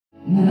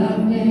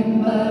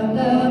Nothing but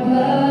the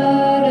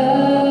blood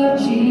of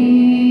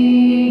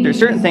Jesus. There's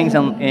certain things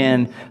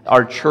in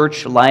our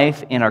church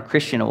life, in our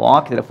Christian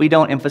walk, that if we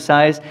don't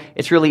emphasize,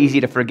 it's really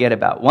easy to forget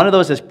about. One of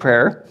those is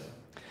prayer.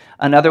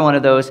 Another one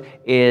of those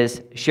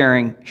is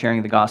sharing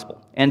the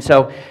gospel. And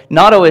so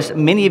Nato, as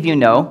many of you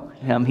know,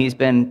 he's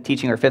been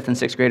teaching our 5th and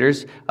 6th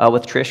graders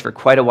with Trish for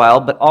quite a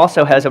while, but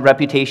also has a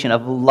reputation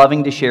of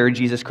loving to share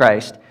Jesus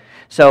Christ.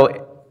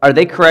 So are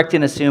they correct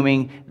in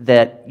assuming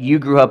that you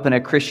grew up in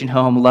a Christian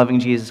home, loving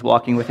Jesus,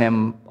 walking with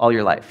him all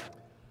your life?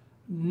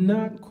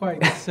 Not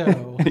quite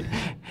so.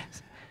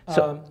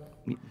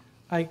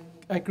 I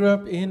grew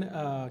up in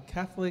a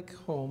Catholic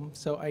home,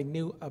 so I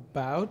knew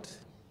about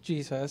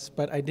Jesus,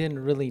 but I didn't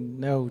really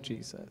know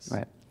Jesus.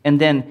 Right. And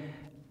then,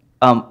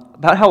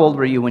 about how old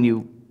were you when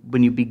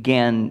you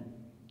began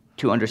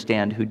to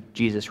understand who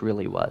Jesus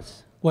really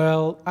was?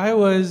 Well, I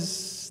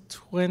was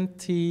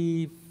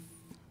 26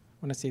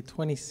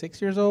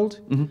 years old.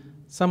 Mm-hmm.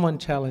 Someone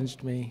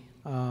challenged me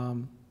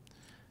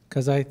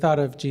because I thought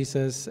of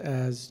Jesus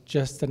as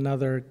just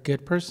another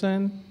good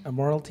person, a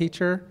moral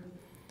teacher.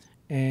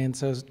 And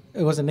so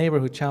it was a neighbor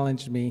who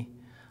challenged me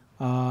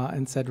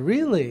and said,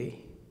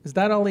 "Really? Is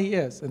that all he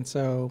is?" And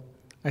so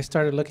I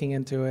started looking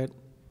into it.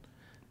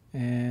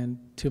 And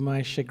to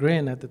my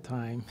chagrin at the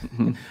time,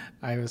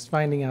 I was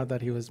finding out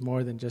that he was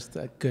more than just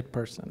a good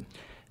person.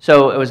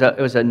 So it was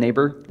a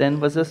neighbor then,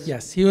 was this?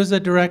 Yes, he was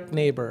a direct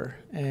neighbor.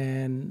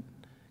 And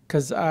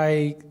because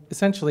I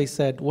essentially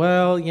said,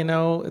 well,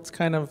 it's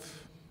kind of,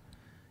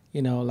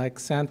 like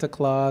Santa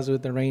Claus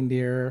with the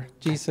reindeer.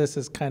 Jesus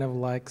is kind of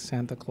like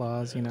Santa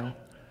Claus,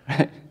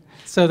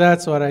 So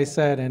that's what I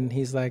said. And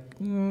he's like,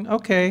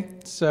 okay.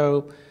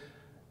 So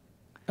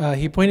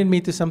he pointed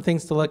me to some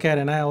things to look at,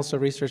 and I also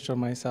researched on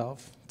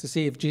myself to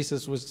see if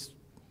Jesus was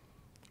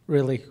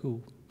really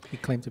who he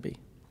claimed to be.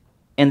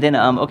 And then,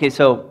 okay,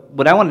 so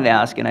what I wanted to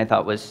ask, and I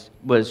thought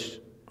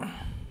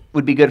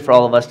would be good for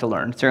all of us to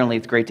learn. Certainly,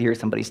 it's great to hear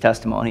somebody's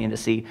testimony and to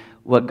see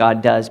what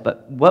God does.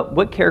 But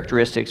what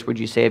characteristics would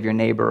you say of your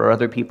neighbor or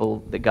other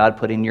people that God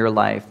put in your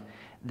life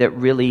that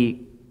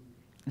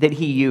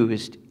He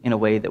used in a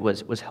way that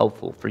was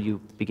helpful for you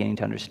beginning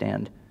to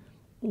understand?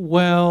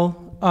 Well,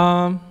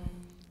 I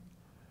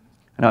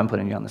know I'm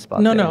putting you on the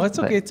spot. No, it's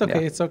okay. It's okay.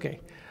 Yeah. It's okay.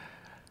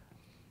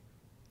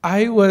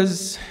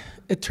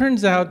 It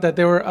turns out that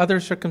there were other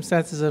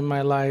circumstances in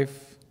my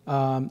life.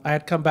 I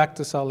had come back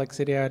to Salt Lake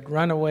City. I had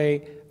run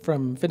away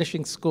from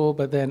finishing school,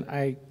 but then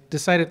I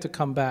decided to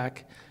come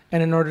back.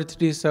 And in order to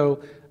do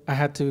so, I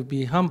had to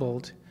be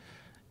humbled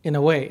in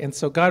a way. And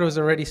so God was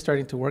already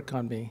starting to work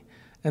on me.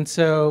 And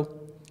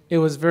so it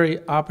was very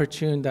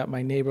opportune that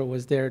my neighbor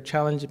was there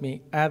challenging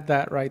me at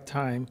that right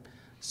time.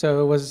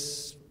 So it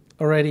was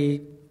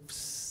already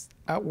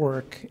at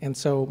work. And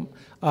so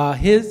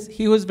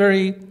he was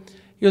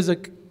a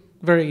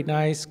very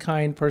nice,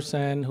 kind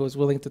person who was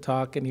willing to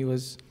talk, and he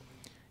was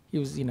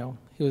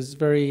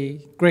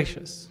very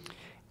gracious.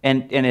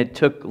 And it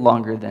took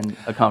longer than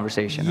a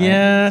conversation, right?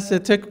 Yes,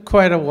 it took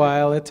quite a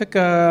while. It took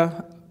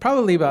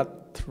probably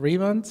about 3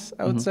 months,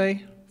 I would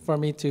say, for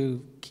me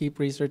to keep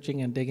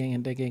researching and digging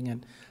and digging.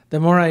 And the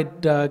more I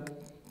dug,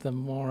 the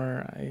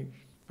more I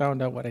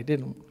found out what I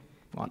didn't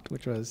want,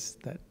 which was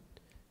that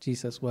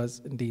Jesus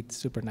was indeed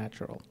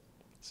supernatural.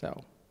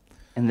 So.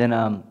 And then,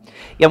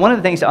 one of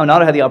the things,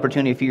 Nato had the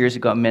opportunity a few years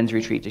ago at men's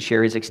retreat to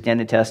share his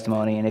extended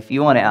testimony, and if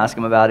you want to ask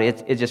him about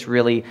it, it's just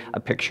really a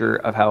picture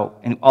of how,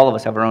 and all of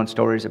us have our own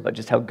stories about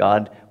just how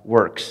God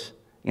works,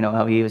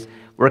 how he was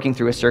working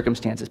through his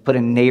circumstances, put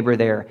a neighbor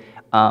there.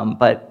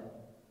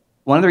 But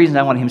one of the reasons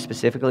I wanted him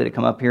specifically to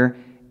come up here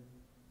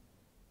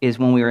is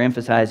when we were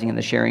emphasizing in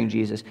the sharing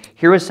Jesus,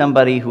 here was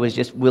somebody who was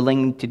just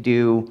willing to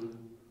do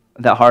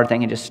that hard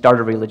thing and just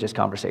start a religious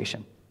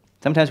conversation.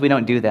 Sometimes we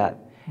don't do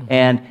that.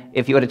 And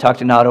if you would have talked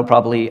to Nato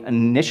probably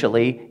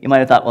initially, you might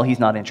have thought, well, he's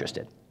not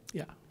interested.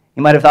 Yeah.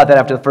 You might have thought that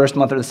after the first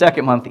month or the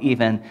second month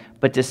even,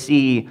 but to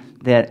see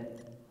that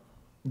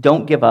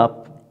don't give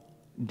up,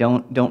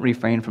 don't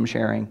refrain from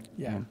sharing.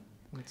 Yeah,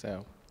 I think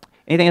so.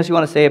 Anything else you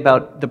want to say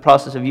about the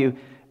process of you,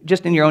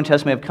 just in your own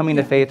testimony of coming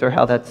to faith, or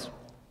how that's...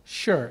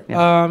 Sure.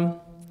 Yeah.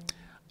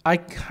 I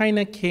kind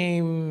of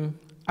came,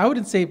 I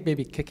wouldn't say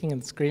maybe kicking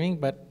and screaming,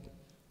 but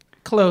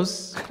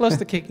close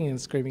to kicking and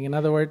screaming. In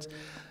other words,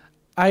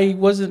 I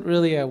wasn't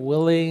really I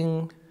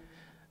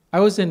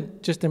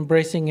wasn't just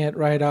embracing it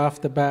right off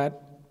the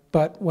bat,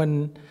 but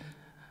when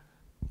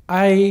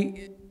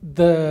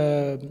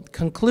the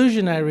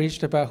conclusion I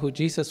reached about who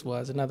Jesus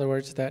was, in other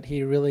words, that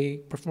he really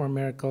performed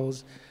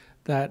miracles,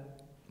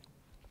 that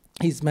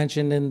he's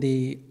mentioned in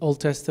the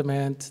Old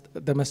Testament,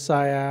 the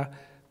Messiah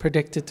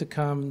predicted to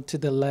come to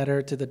the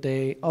letter, to the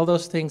day, all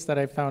those things that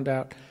I found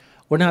out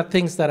were not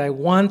things that I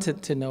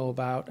wanted to know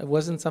about. It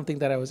wasn't something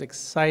that I was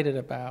excited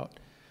about.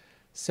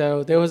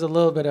 So there was a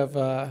little bit of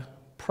a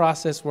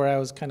process where I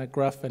was kind of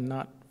gruff and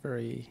not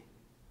very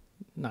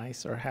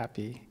nice or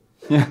happy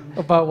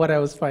about what I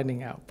was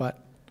finding out. But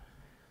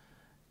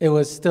it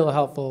was still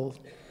helpful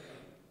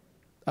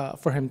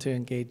for him to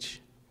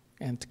engage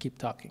and to keep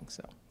talking.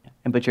 So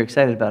But you're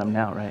excited about him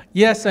now, right?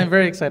 Yes, I'm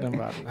very excited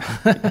about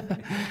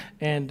it.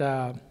 And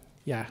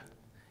yeah,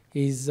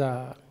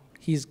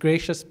 he's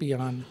gracious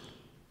beyond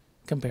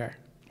compare.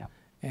 Yeah.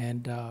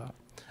 And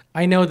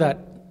I know that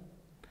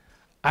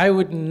I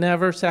would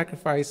never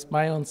sacrifice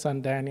my own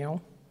son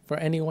Daniel for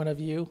any one of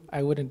you.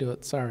 I wouldn't do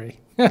it, sorry.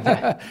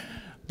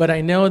 But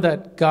I know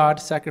that God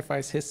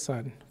sacrificed his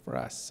son for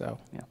us. So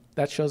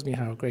that shows me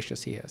how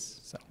gracious he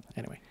is. So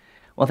anyway.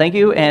 Well, thank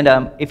you.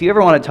 And if you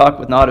ever want to talk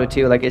with Nato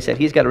too, like I said,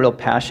 he's got a real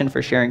passion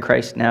for sharing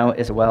Christ now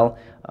as well.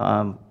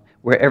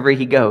 Wherever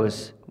he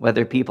goes,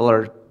 whether people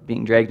are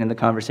being dragged into the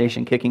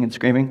conversation, kicking and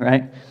screaming,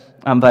 right?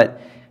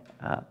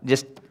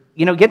 Just,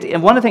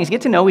 and one of the things,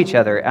 get to know each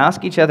other.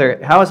 Ask each other,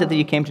 how is it that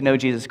you came to know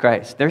Jesus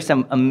Christ? There's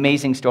some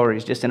amazing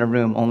stories just in a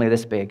room only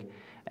this big.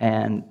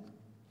 And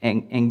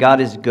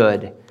God is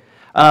good.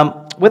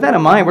 With that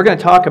in mind, we're going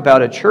to talk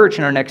about a church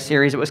in our next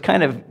series. It was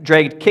kind of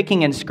dragged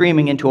kicking and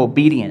screaming into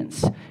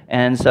obedience.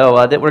 And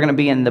so that we're going to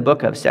be in the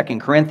book of 2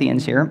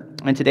 Corinthians here.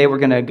 And today we're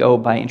going to go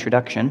by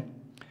introduction.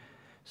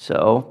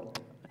 So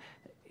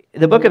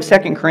the book of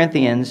 2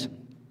 Corinthians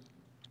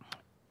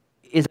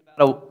is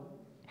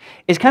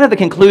kind of the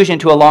conclusion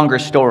to a longer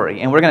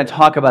story. And we're going to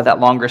talk about that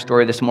longer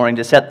story this morning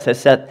to set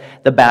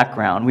the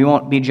background. We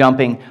won't be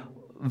jumping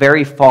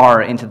very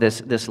far into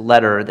this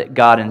letter that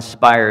God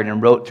inspired and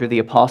wrote through the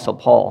Apostle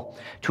Paul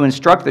to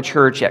instruct the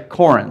church at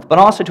Corinth, but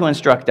also to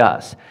instruct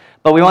us.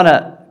 But we want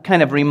to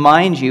kind of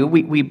remind you,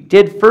 we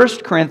did 1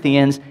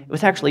 Corinthians, it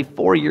was actually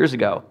 4 years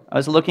ago. I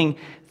was looking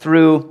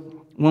through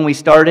when we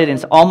started, and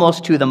it's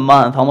almost to the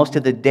month, almost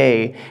to the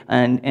day,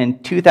 and in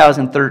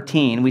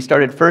 2013, we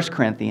started 1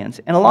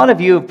 Corinthians. And a lot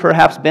of you have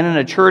perhaps been in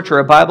a church or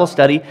a Bible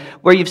study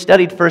where you've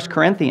studied 1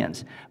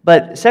 Corinthians.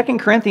 But 2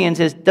 Corinthians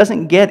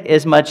doesn't get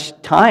as much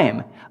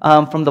time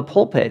from the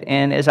pulpit.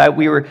 And as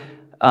we were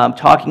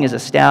talking as a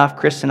staff,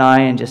 Chris and I,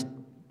 and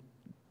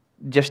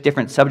just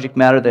different subject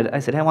matter, that I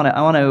said, I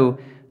want to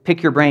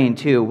pick your brain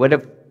too.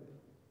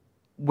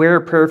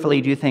 Where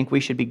prayerfully do you think we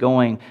should be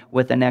going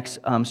with the next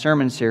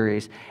sermon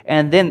series?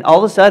 And then all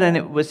of a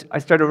sudden I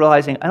started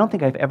realizing, I don't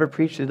think I've ever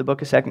preached through the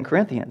book of 2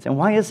 Corinthians. And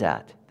why is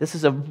that? This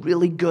is a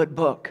really good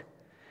book.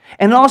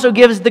 And it also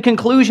gives the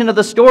conclusion of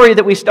the story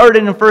that we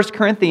started in 1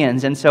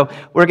 Corinthians. And so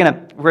we're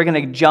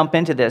gonna jump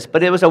into this.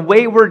 But it was a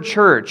wayward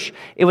church.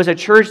 It was a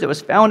church that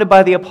was founded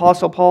by the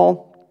Apostle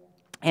Paul.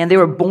 And they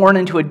were born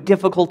into a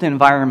difficult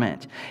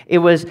environment.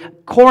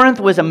 Corinth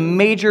was a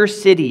major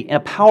city, a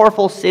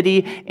powerful city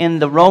in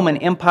the Roman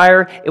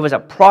Empire. It was a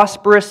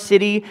prosperous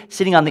city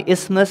sitting on the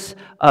isthmus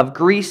of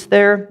Greece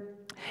there.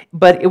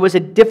 But it was a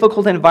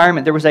difficult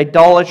environment. There was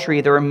idolatry,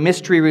 there were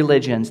mystery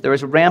religions, there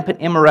was rampant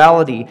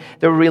immorality,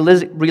 there were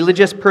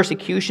religious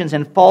persecutions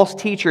and false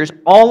teachers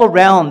all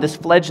around this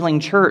fledgling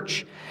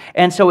church.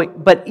 And so,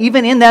 but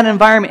even in that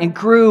environment, it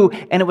grew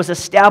and it was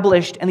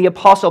established, and the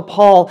Apostle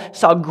Paul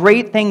saw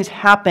great things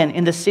happen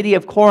in the city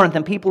of Corinth,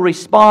 and people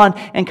respond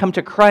and come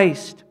to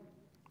Christ.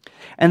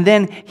 And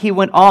then he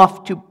went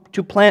off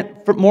to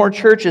plant more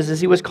churches, as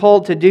he was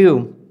called to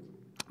do.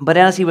 But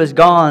as he was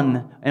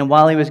gone, and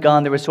while he was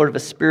gone, there was sort of a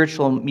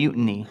spiritual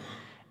mutiny,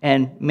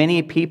 and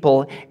many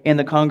people in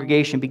the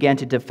congregation began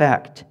to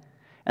defect.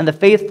 And the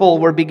faithful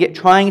were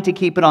trying to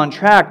keep it on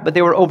track, but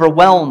they were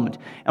overwhelmed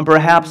and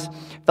perhaps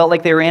felt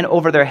like they were in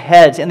over their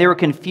heads, and they were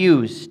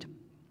confused.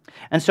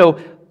 And so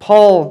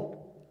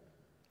Paul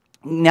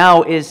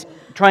now is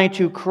trying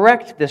to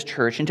correct this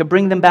church and to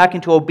bring them back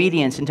into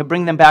obedience and to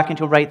bring them back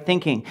into right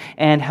thinking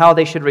and how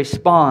they should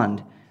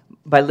respond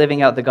by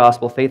living out the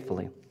gospel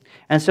faithfully.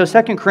 And so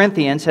 2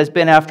 Corinthians has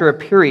been after a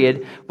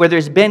period where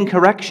there's been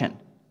correction.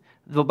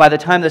 By the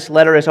time this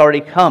letter has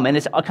already come, and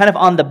it's kind of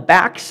on the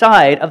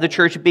backside of the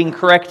church being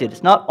corrected.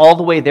 It's not all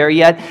the way there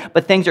yet,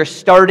 but things are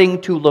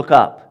starting to look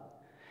up.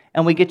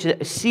 And we get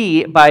to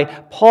see, by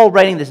Paul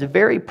writing this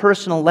very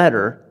personal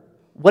letter,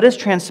 what has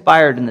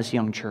transpired in this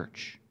young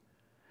church,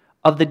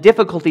 of the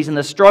difficulties and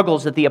the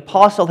struggles that the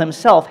apostle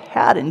himself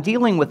had in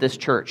dealing with this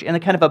church, and a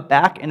kind of a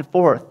back and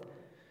forth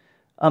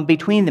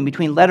between them,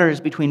 between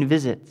letters, between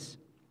visits.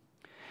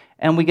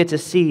 And we get to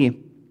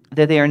see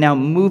that they are now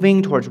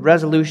moving towards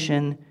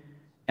resolution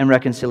and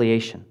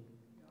reconciliation.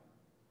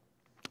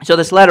 So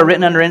this letter,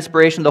 written under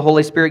inspiration of the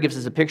Holy Spirit, gives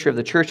us a picture of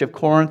the church of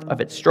Corinth, of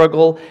its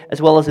struggle,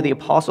 as well as of the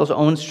apostles'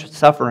 own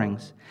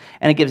sufferings.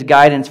 And it gives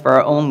guidance for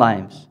our own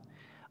lives.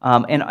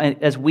 And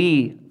as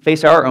we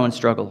face our own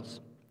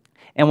struggles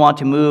and want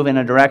to move in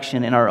a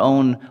direction in our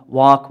own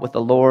walk with the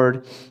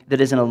Lord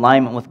that is in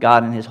alignment with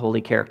God and His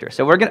holy character.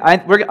 So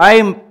I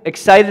am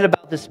excited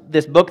about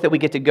this book that we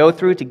get to go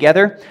through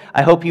together.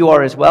 I hope you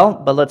are as well.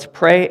 But let's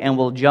pray, and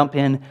we'll jump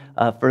in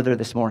further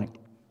this morning.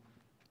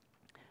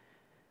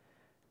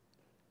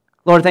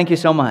 Lord, thank you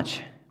so much.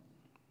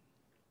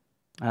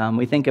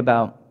 We think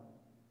about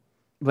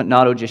what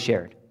Nato just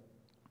shared,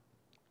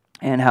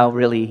 and how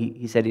really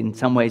he said in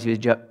some ways he was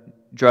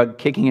drugged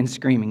kicking and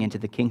screaming into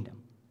the kingdom.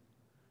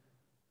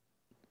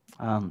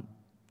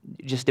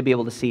 Just to be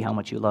able to see how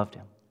much you loved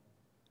him.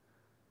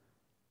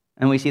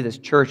 And we see this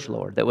church,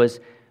 Lord, that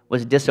was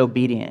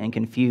disobedient and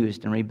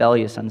confused and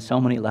rebellious on so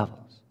many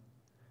levels.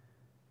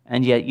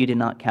 and yet you did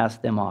not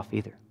cast them off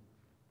either.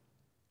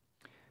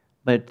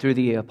 But through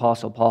the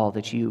Apostle Paul,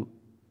 that you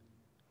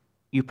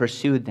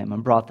pursued them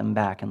and brought them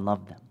back and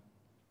loved them.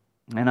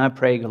 And I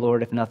pray,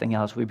 Lord, if nothing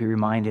else, we'd be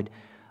reminded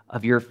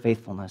of your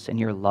faithfulness and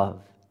your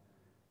love,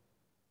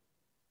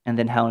 and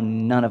then how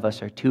none of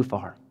us are too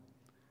far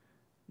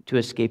to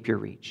escape your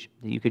reach,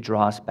 that you could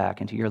draw us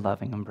back into your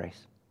loving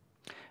embrace.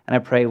 And I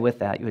pray with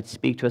that you would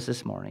speak to us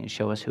this morning and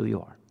show us who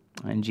you are.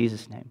 In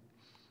Jesus' name,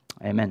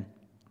 amen.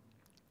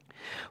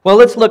 Well,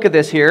 let's look at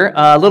this here.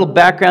 A little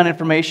background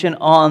information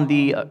on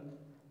the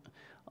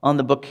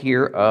book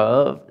here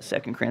of 2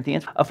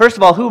 Corinthians. First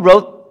of all, who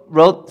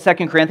wrote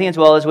 2 Corinthians?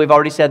 Well, as we've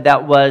already said,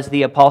 that was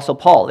the Apostle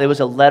Paul. It was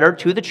a letter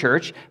to the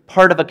church,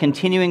 part of a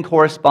continuing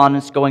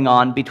correspondence going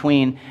on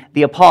between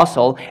the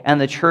apostle and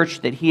the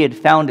church that he had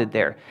founded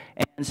there.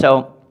 And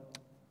so,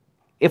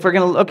 if we're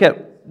going to look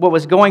at what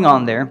was going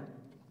on there,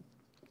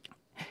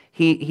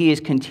 he is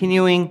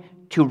continuing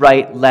to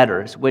write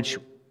letters, which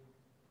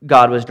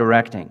God was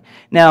directing.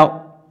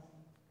 Now,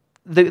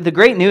 the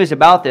great news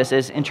about this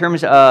is in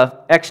terms of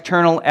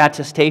external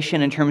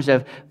attestation, in terms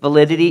of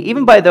validity,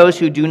 even by those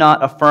who do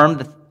not affirm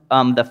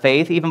the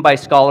faith, even by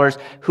scholars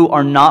who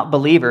are not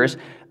believers,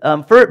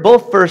 for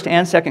both 1st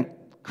and 2nd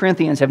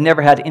Corinthians have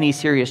never had any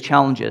serious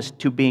challenges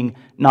to being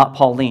not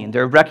Pauline.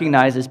 They're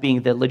recognized as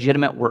being the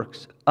legitimate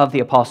works of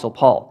the Apostle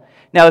Paul.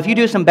 Now, if you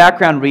do some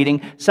background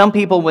reading, some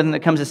people, when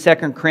it comes to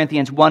 2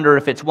 Corinthians, wonder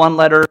if it's one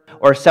letter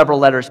or several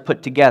letters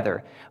put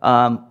together.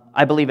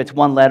 I believe it's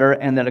one letter,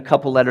 and then a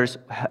couple letters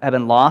have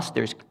been lost.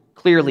 There's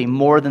clearly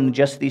more than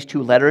just these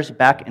two letters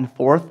back and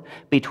forth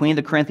between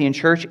the Corinthian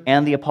church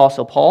and the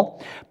Apostle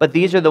Paul. But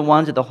these are the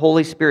ones that the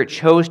Holy Spirit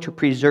chose to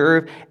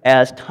preserve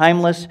as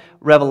timeless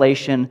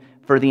revelation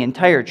for the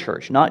entire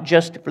church, not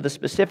just for the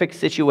specific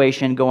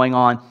situation going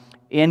on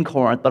in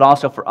Corinth, but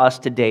also for us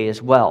today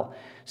as well.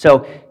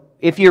 So,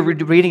 if you're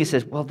reading, it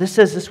says, well, this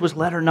says this was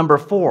letter number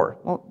 4.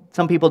 Well,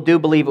 some people do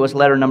believe it was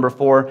letter number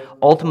 4.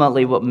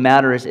 Ultimately, what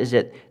matters is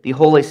that the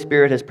Holy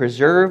Spirit has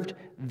preserved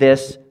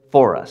this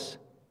for us.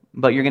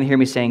 But you're going to hear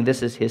me saying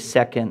this is his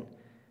second.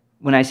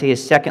 When I say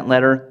his second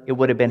letter, it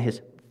would have been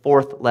his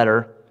 4th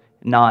letter,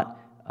 not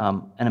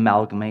an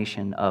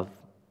amalgamation of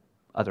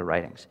other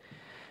writings.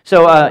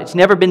 So it's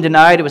never been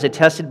denied. It was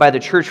attested by the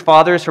church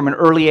fathers from an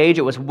early age.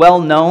 It was well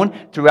known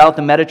throughout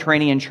the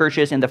Mediterranean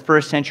churches in the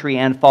 1st century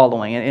and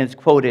following, and it's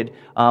quoted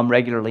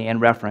regularly and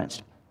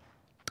referenced.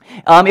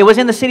 It was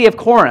in the city of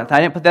Corinth.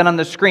 I didn't put that on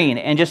the screen.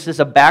 And just as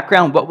a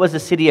background, what was the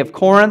city of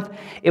Corinth?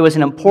 It was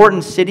an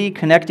important city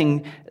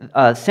connecting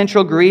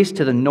central Greece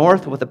to the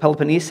north with the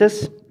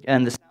Peloponnesus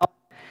and the south.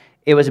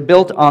 It was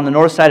built on the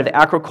north side of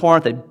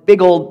Acrocorinth, a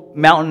big old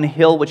mountain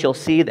hill, which you'll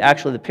see,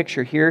 actually the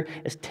picture here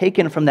is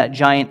taken from that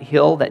giant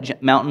hill,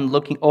 that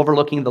mountain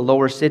overlooking the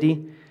lower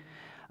city.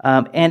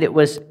 And it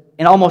was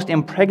an almost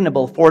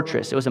impregnable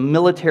fortress. It was a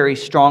military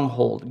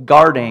stronghold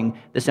guarding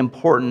this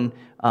important,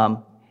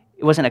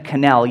 it wasn't a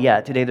canal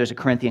yet. Today there's a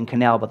Corinthian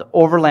canal, but the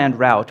overland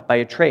route by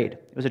a trade.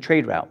 It was a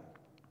trade route.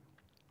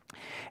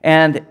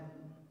 And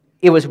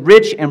it was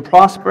rich and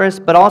prosperous,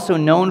 but also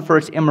known for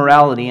its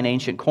immorality in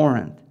ancient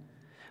Corinth.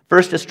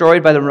 First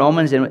destroyed by the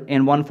Romans in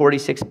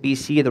 146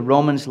 BC, the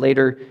Romans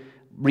later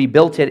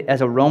rebuilt it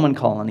as a Roman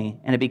colony,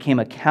 and it became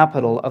a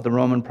capital of the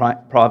Roman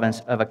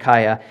province of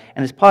Achaia.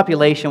 And its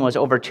population was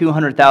over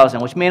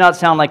 200,000, which may not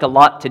sound like a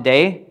lot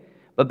today,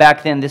 but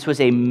back then this was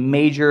a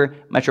major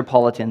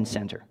metropolitan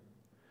center.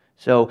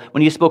 So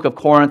when you spoke of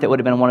Corinth, it would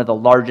have been one of the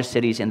largest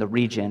cities in the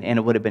region, and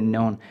it would have been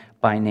known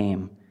by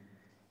name.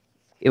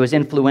 It was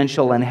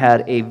influential and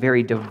had a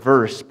very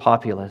diverse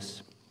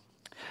populace.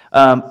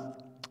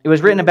 It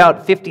was written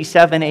about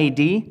 57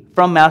 AD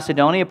from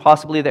Macedonia,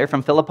 possibly there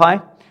from Philippi.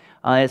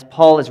 As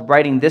Paul is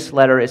writing this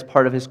letter as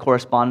part of his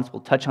correspondence.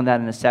 We'll touch on that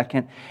in a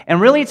second.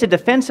 And really, it's a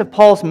defense of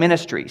Paul's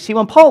ministry. See,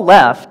 when Paul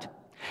left,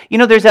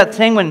 there's that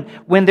thing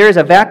when there's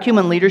a vacuum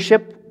in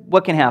leadership,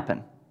 what can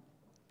happen?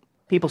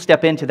 People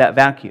step into that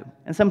vacuum,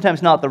 and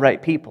sometimes not the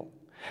right people.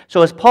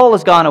 So as Paul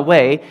has gone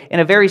away, in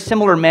a very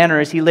similar manner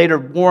as he later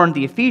warned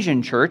the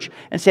Ephesian church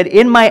and said,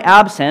 in my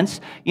absence,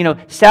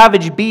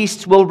 savage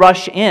beasts will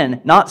rush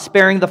in, not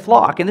sparing the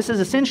flock. And this is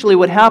essentially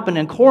what happened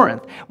in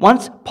Corinth.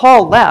 Once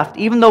Paul left,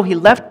 even though he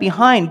left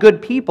behind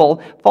good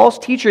people, false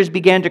teachers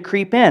began to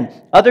creep in.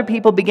 Other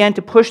people began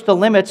to push the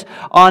limits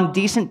on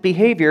decent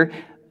behavior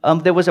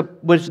that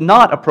was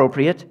not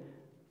appropriate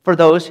for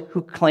those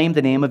who claimed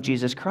the name of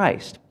Jesus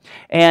Christ.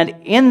 And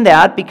in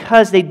that,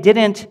 because they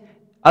didn't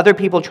other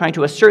people trying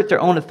to assert their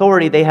own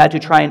authority, they had to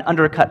try and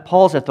undercut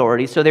Paul's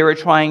authority. So they were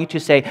trying to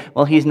say,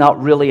 well, he's not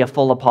really a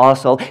full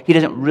apostle. He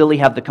doesn't really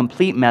have the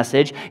complete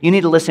message. You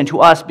need to listen to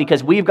us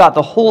because we've got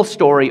the whole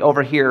story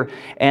over here,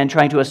 and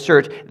trying to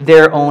assert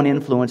their own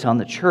influence on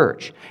the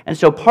church. And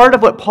so part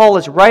of what Paul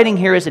is writing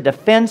here is a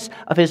defense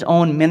of his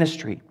own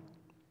ministry.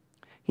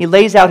 He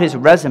lays out his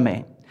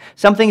resume.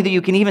 Something that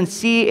you can even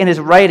see in his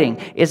writing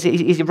is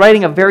he's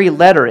writing a very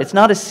letter. It's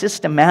not as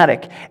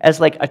systematic as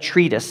like a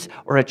treatise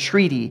or a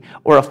treaty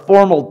or a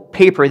formal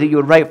paper that you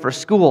would write for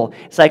school.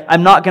 It's like,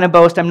 I'm not going to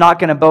boast, I'm not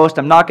going to boast,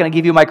 I'm not going to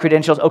give you my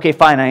credentials. Okay,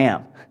 fine, I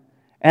am.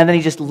 And then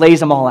he just lays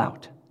them all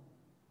out.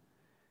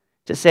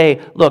 To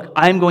say, look,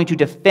 I'm going to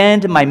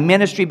defend my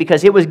ministry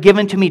because it was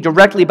given to me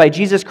directly by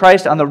Jesus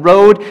Christ on the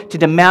road to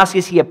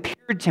Damascus. He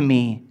appeared to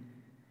me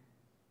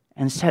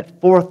and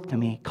set forth to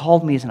me,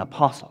 called me as an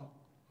apostle.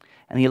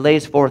 And he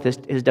lays forth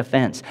his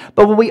defense.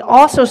 But what we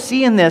also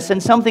see in this,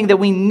 and something that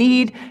we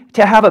need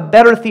to have a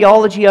better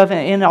theology of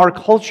in our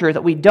culture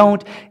that we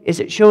don't, is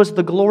it shows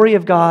the glory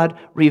of God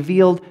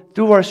revealed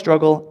through our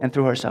struggle and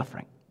through our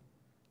suffering.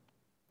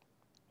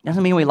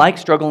 Doesn't mean we like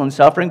struggle and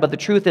suffering, but the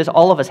truth is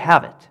all of us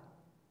have it.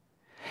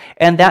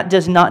 And that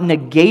does not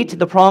negate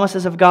the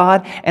promises of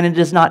God, and it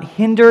does not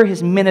hinder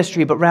his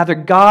ministry, but rather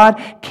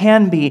God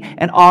can be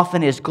and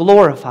often is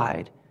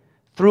glorified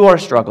through our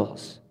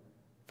struggles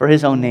for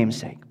his own name's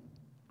sake.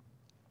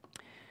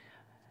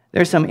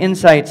 There's some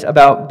insights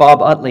about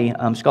Bob Utley,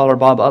 scholar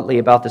Bob Utley,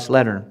 about this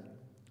letter.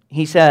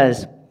 He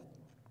says,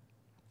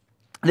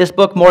 this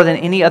book, more than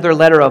any other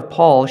letter of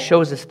Paul,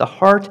 shows us the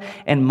heart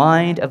and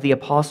mind of the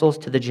apostles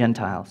to the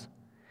Gentiles.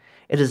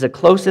 It is the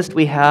closest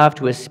we have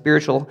to a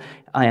spiritual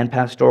and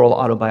pastoral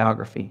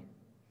autobiography.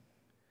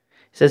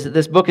 He says that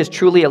this book is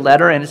truly a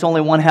letter, and it's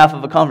only one half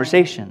of a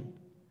conversation.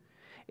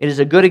 It is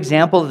a good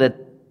example that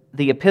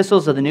the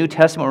epistles of the New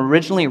Testament were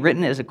originally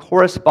written as a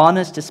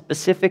correspondence to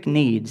specific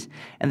needs,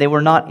 and they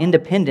were not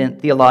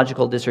independent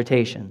theological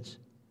dissertations.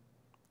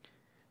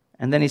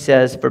 And then he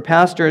says, for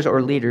pastors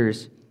or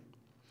leaders,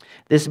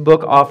 this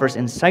book offers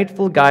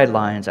insightful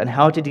guidelines on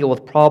how to deal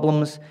with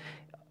problems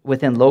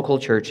within local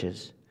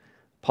churches.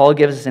 Paul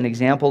gives us an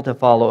example to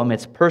follow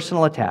amidst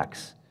personal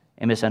attacks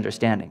and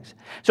misunderstandings.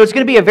 So it's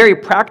going to be a very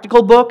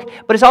practical book,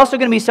 but it's also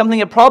going to be something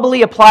that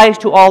probably applies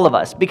to all of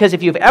us, because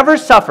if you've ever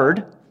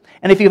suffered,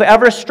 and if you've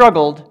ever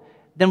struggled,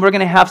 then we're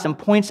going to have some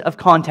points of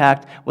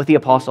contact with the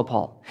Apostle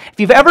Paul. If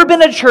you've ever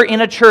been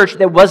in a church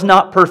that was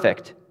not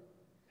perfect,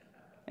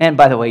 and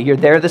by the way, you're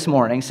there this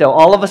morning, so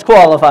all of us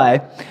qualify,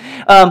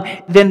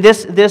 then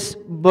this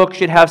book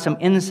should have some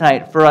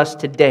insight for us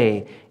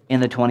today in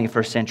the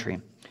 21st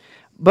century.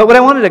 But what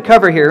I wanted to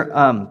cover here,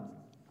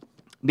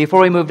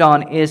 before we moved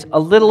on, is a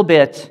little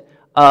bit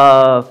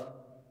of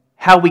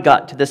how we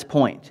got to this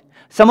point.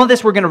 Some of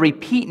this we're going to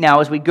repeat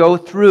now as we go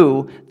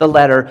through the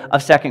letter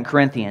of 2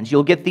 Corinthians.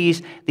 You'll get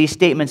these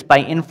statements by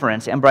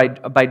inference and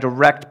by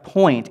direct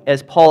point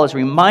as Paul is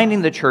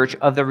reminding the church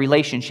of the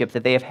relationship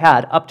that they have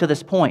had up to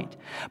this point.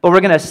 But we're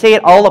going to say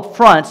it all up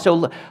front,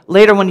 so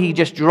later when he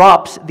just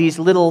drops these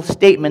little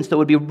statements that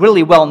would be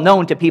really well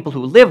known to people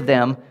who live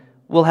them,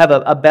 we'll have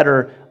a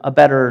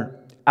better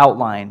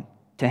outline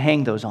to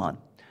hang those on.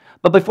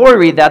 But before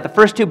we read that, the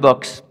first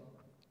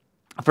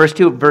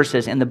two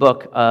verses in the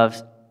book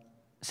of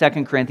 2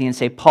 Corinthians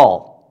say,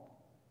 Paul,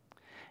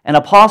 an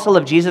apostle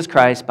of Jesus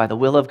Christ by the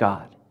will of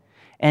God,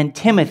 and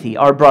Timothy,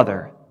 our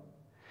brother,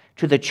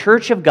 to the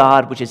church of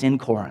God which is in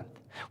Corinth,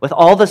 with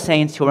all the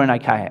saints who are in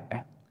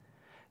Achaia.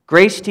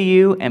 Grace to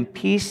you and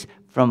peace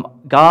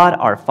from God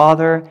our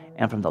Father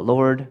and from the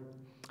Lord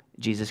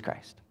Jesus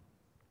Christ.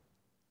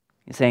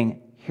 He's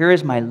saying, here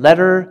is my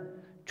letter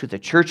to the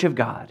church of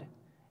God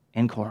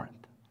in Corinth.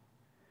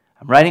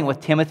 I'm writing with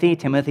Timothy.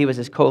 Timothy was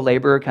his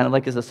co-laborer, kind of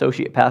like his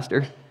associate pastor.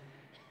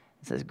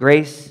 It says,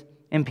 grace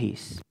and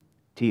peace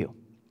to you.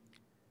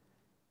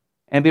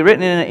 And be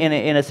written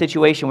in a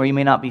situation where you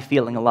may not be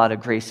feeling a lot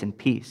of grace and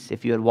peace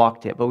if you had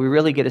walked it, but we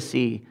really get to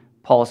see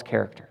Paul's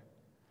character.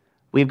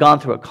 We've gone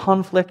through a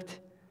conflict,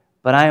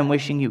 but I am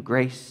wishing you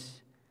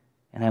grace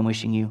and I'm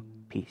wishing you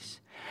peace.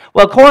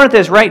 Well, Corinth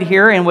is right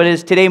here in what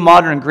is today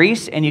modern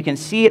Greece, and you can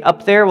see it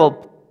up there.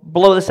 We'll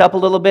blow this up a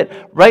little bit.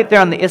 Right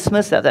there on the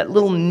isthmus, that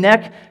little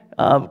neck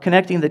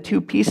connecting the two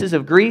pieces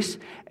of Greece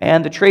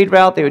and the trade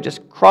route, they would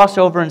just cross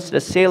over instead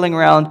of sailing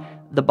around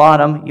the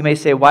bottom. You may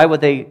say, why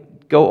would they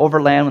go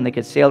overland when they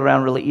could sail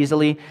around really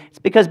easily? It's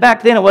because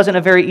back then it wasn't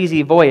a very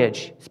easy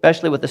voyage,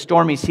 especially with the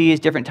stormy seas,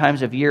 different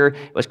times of year.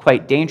 It was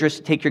quite dangerous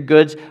to take your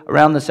goods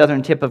around the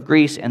southern tip of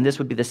Greece, and this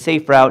would be the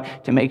safe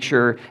route to make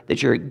sure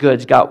that your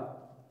goods got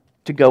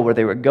to go where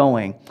they were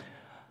going.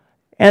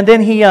 And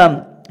then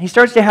he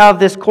starts to have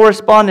this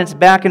correspondence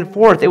back and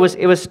forth. It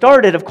was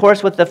started, of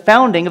course, with the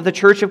founding of the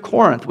church of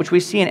Corinth, which we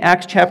see in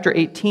Acts chapter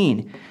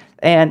 18.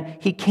 And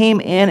he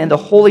came in, and the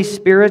Holy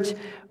Spirit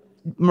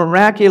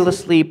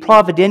miraculously,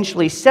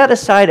 providentially set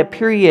aside a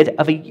period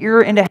of 1.5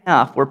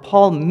 years where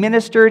Paul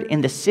ministered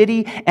in the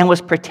city and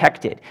was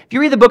protected. If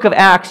you read the book of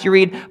Acts, you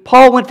read,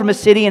 Paul went from a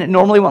city, and it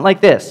normally went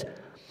like this.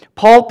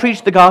 Paul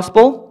preached the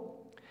gospel.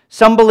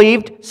 Some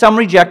believed, some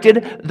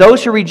rejected.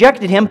 Those who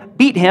rejected him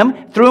beat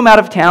him, threw him out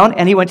of town,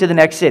 and he went to the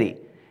next city.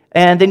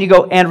 And then you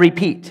go and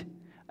repeat.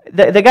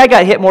 The guy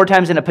got hit more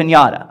times than a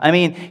piñata. I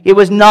mean, it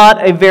was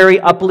not a very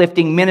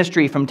uplifting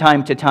ministry from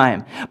time to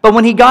time. But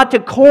when he got to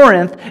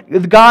Corinth,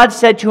 God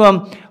said to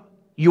him,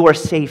 you are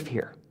safe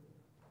here.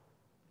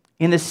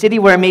 In the city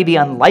where it may be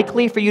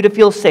unlikely for you to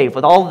feel safe,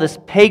 with all of this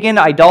pagan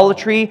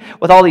idolatry,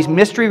 with all these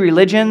mystery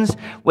religions,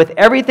 with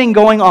everything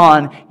going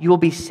on, you will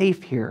be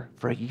safe here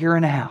for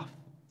 1.5 years.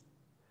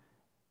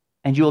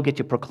 and you will get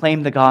to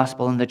proclaim the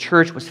gospel. And the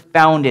church was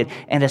founded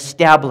and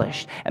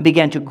established and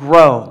began to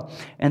grow.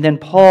 And then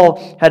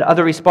Paul had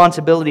other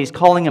responsibilities,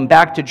 calling him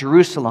back to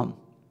Jerusalem.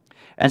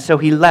 And so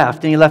he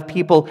left, and he left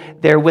people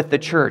there with the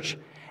church.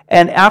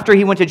 And after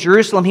he went to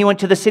Jerusalem, he went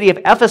to the city of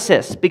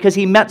Ephesus because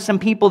he met some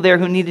people there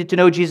who needed to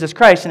know Jesus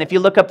Christ. And if you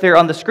look up there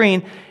on the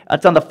screen,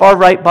 it's on the far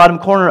right bottom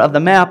corner of the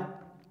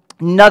map,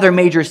 another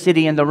major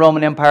city in the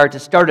Roman Empire to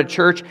start a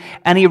church.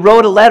 And he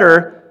wrote a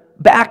letter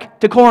back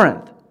to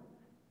Corinth.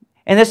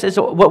 And this is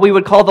what we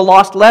would call the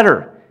lost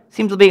letter.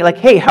 Seems to be like,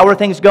 hey, how are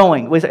things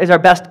going? Is our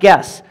best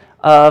guess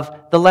of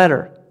the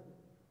letter.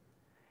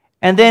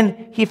 And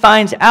then he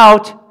finds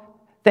out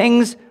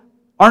things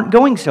aren't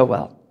going so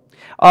well.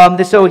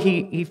 So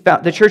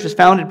the church was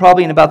founded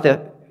probably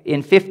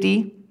in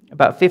 50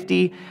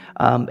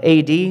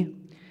 A.D.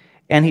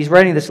 And he's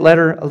writing this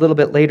letter a little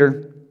bit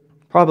later,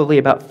 probably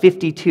about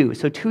 52.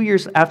 So 2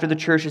 years after the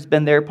church has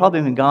been there,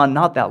 probably been gone,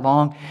 not that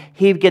long,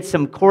 he gets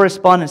some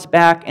correspondence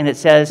back, and it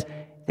says,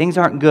 things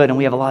aren't good, and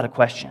we have a lot of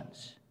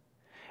questions.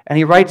 And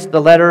he writes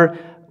the letter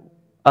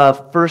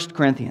of 1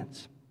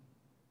 Corinthians.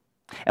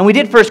 And we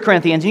did 1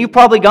 Corinthians, and you've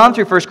probably gone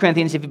through 1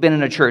 Corinthians if you've been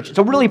in a church. It's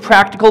a really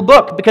practical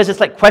book because it's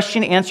like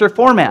question-answer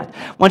format.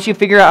 Once you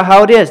figure out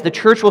how it is, the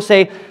church will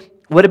say,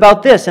 what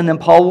about this? And then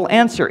Paul will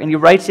answer, and he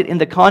writes it in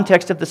the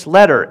context of this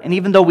letter. And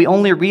even though we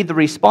only read the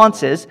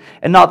responses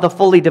and not the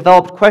fully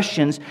developed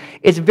questions,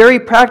 it's very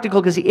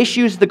practical because the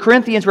issues the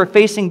Corinthians were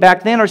facing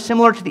back then are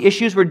similar to the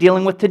issues we're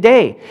dealing with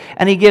today.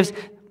 And he gives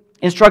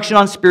instruction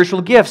on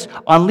spiritual gifts,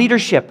 on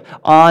leadership,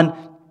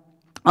 on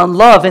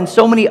love, and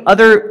so many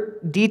other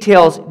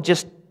details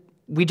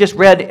we just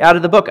read out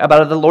of the book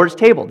about the Lord's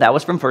table. That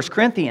was from 1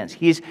 Corinthians.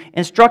 He's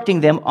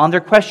instructing them on their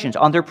questions,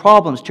 on their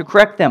problems, to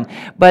correct them.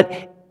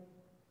 But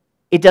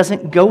it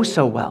doesn't go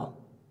so well.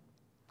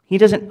 He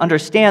doesn't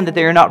understand that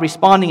they are not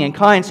responding in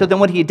kind. So then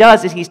what he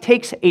does is he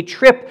takes a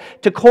trip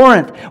to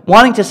Corinth,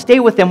 wanting to stay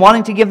with them,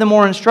 wanting to give them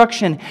more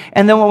instruction.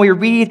 And then what we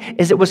read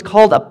is it was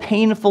called a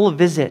painful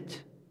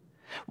visit.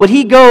 But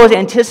he goes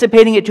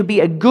anticipating it to be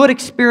a good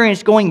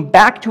experience going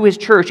back to his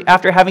church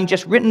after having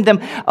just written them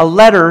a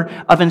letter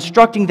of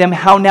instructing them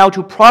how now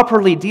to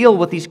properly deal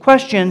with these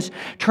questions,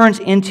 turns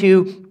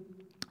into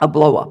a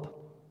blow-up.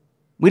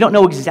 We don't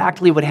know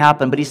exactly what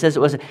happened, but he says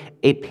it was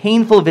a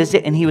painful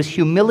visit, and he was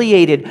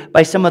humiliated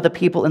by some of the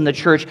people in the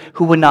church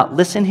who would not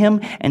listen to him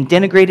and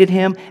denigrated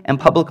him and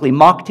publicly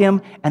mocked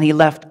him, and he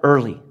left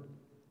early.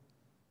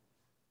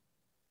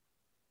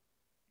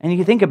 And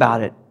you think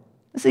about it.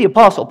 This is the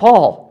Apostle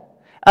Paul.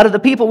 Out of the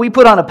people we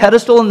put on a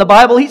pedestal in the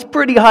Bible, he's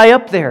pretty high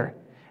up there.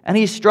 And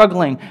he's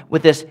struggling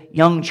with this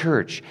young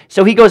church.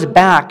 So he goes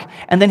back,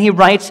 and then he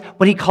writes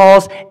what's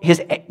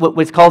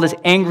called his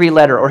angry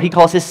letter, or he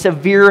calls his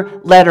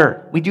severe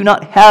letter. We do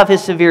not have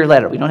his severe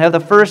letter. We don't have the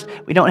first,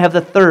 we don't have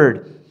the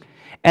third.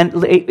 And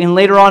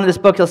later on in this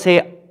book, he'll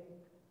say,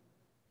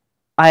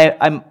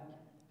 I'm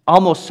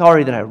almost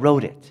sorry that I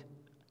wrote it.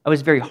 I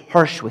was very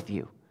harsh with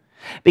you.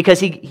 Because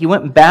he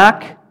went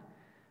back,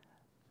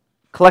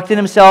 collected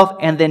himself,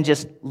 and then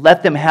just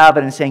let them have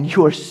it and saying,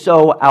 you are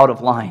so out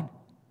of line.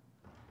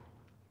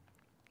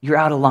 You're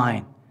out of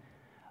line.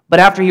 But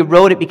after he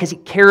wrote it, because he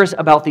cares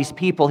about these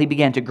people, he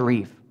began to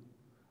grieve.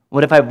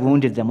 What if I've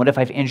wounded them? What if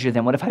I've injured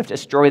them? What if I've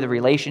destroyed the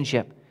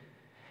relationship?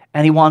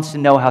 And he wants to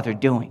know how they're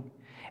doing.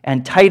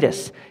 And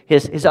Titus,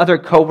 his other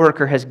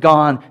co-worker, has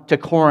gone to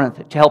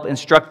Corinth to help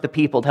instruct the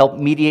people, to help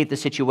mediate the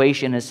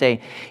situation and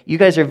say, you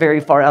guys are very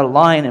far out of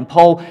line. And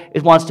Paul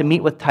wants to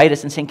meet with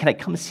Titus and saying, can I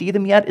come see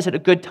them yet? Is it a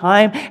good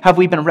time? Have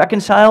we been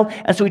reconciled?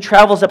 And so he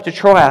travels up to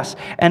Troas,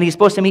 and he's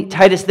supposed to meet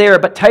Titus there,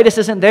 but Titus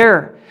isn't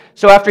there.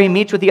 So after he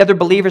meets with the other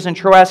believers in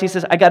Troas, he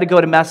says, I got to go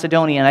to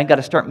Macedonia, and I got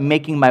to start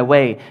making my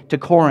way to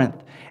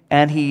Corinth.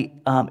 And he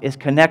is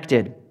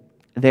connected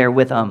there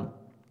with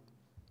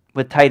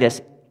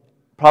Titus,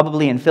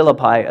 probably in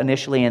Philippi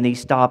initially, and he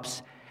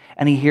stops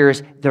and he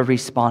hears they're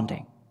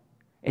responding.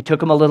 It took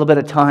them a little bit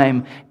of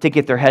time to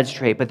get their heads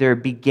straight, but they're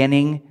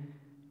beginning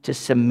to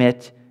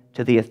submit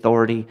to the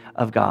authority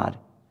of God.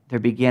 They're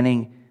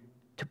beginning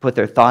to put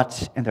their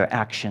thoughts and their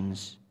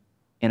actions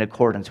in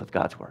accordance with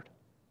God's word.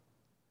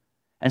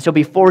 And so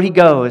before he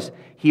goes,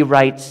 he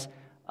writes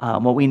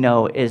what we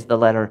know is the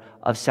letter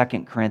of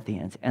 2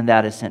 Corinthians, and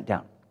that is sent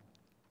down.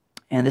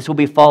 And this will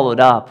be followed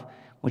up,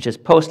 which is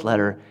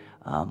post-letter,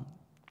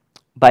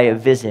 by a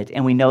visit.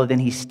 And we know then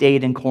he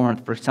stayed in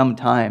Corinth for some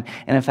time.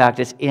 And in fact,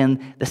 it's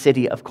in the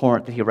city of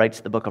Corinth that he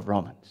writes the book of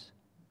Romans.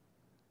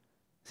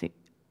 See?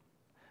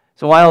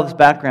 So why all this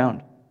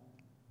background?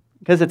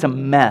 Because it's a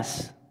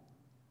mess.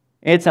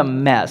 It's a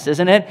mess,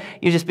 isn't it?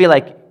 You just be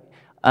like,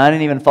 I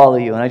didn't even follow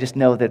you, and I just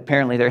know that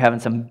apparently they're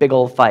having some big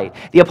old fight.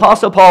 The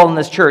Apostle Paul in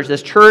this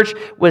church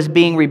was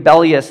being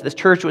rebellious. This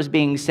church was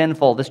being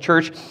sinful. This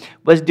church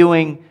was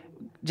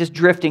just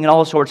drifting in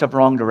all sorts of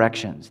wrong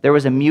directions. There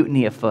was a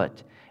mutiny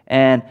afoot.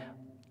 And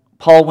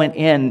Paul went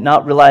in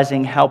not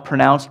realizing how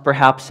pronounced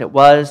perhaps it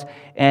was,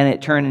 and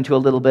it turned into a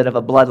little bit of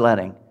a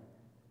bloodletting.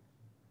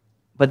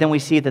 But then we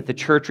see that the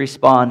church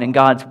respond, and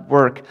God's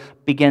work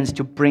begins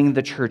to bring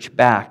the church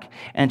back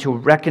and to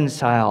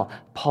reconcile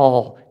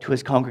Paul to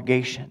his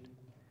congregation.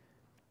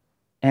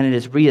 And it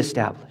is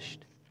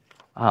reestablished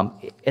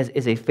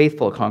as a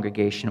faithful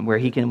congregation where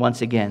he can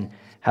once again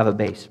have a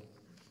base.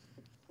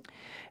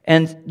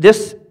 And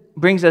this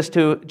brings us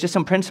to just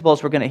some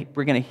principles we're going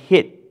to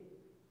hit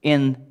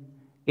in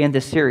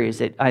this series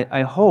that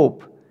I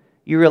hope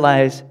you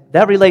realize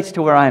that relates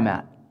to where I'm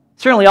at.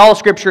 Certainly all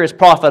Scripture is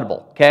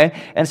profitable, okay?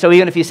 And so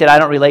even if you said, I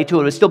don't relate to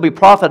it, it would still be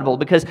profitable,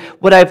 because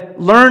what I've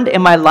learned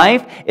in my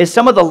life is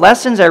some of the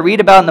lessons I read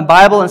about in the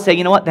Bible and say,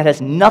 you know what, that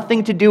has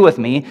nothing to do with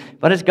me,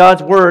 but it's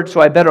God's Word,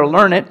 so I better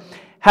learn it,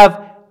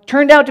 have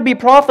turned out to be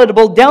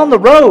profitable down the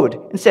road,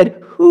 and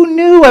said, who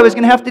knew I was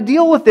going to have to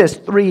deal with this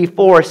 3,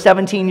 4,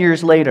 17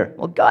 years later?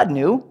 Well, God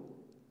knew.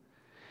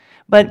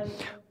 But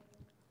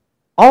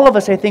all of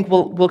us, I think,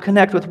 will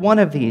connect with one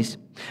of these.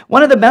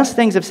 One of the best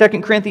things of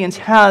 2 Corinthians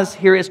has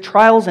here is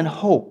trials and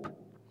hope.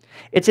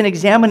 It's an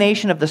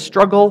examination of the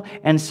struggle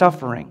and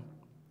suffering,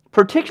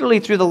 particularly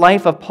through the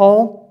life of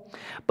Paul,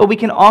 but we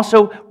can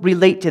also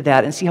relate to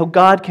that and see how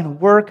God can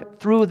work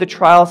through the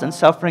trials and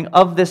suffering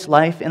of this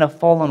life in a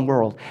fallen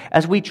world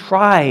as we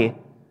try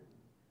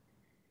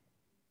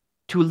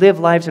to live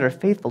lives that are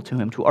faithful to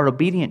Him, to are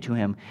obedient to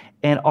Him,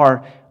 and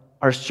are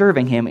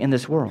serving Him in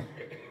this world.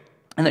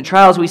 In the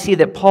trials, we see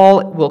that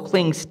Paul will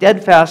cling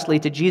steadfastly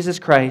to Jesus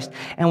Christ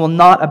and will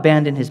not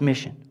abandon his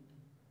mission.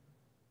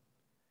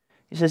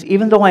 He says,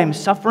 even though I am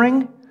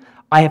suffering,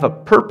 I have a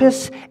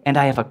purpose and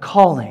I have a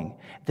calling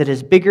that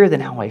is bigger than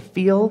how I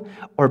feel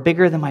or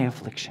bigger than my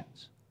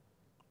afflictions.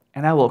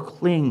 And I will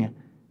cling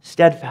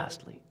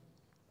steadfastly.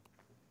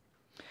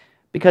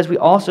 Because we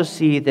also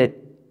see that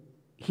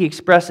he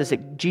expresses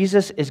that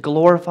Jesus is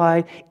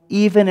glorified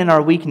even in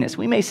our weakness.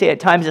 We may say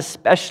at times,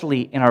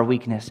 especially in our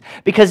weakness,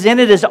 because then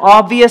it is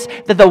obvious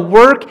that the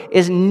work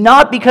is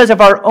not because of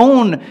our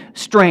own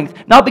strength,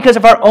 not because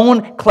of our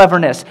own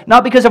cleverness,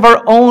 not because of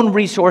our own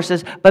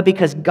resources, but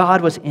because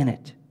God was in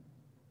it.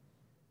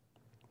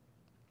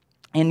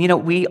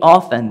 And we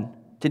often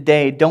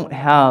today don't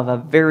have a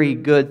very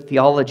good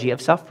theology of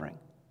suffering.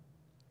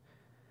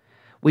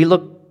 We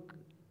look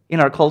in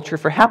our culture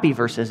for happy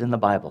verses in the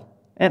Bible.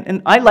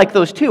 And I like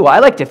those too. I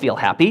like to feel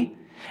happy.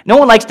 No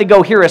one likes to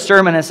go hear a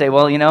sermon and say,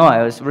 well,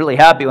 I was really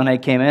happy when I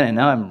came in and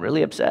now I'm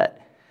really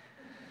upset.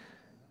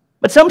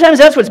 But sometimes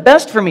that's what's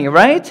best for me,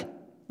 right?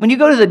 When you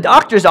go to the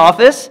doctor's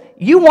office,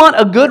 you want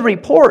a good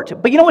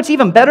report. But you know what's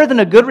even better than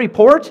a good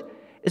report?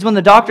 Is when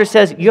the doctor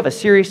says, you have a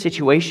serious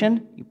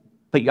situation,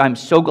 but I'm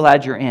so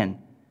glad you're in,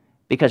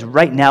 because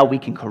right now we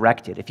can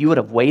correct it. If you would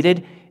have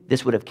waited,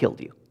 this would have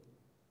killed you.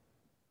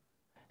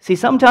 See,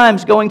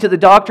 sometimes going to the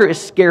doctor is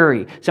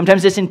scary.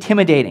 Sometimes it's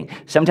intimidating.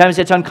 Sometimes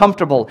it's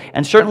uncomfortable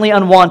and certainly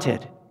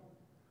unwanted.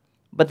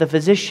 But the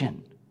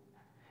physician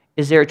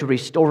is there to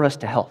restore us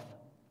to health.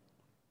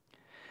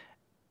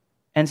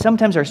 And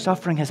sometimes our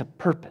suffering has a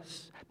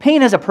purpose.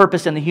 Pain has a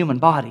purpose in the human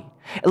body.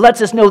 It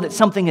lets us know that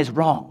something is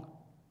wrong.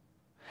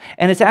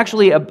 And it's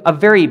actually a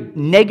very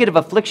negative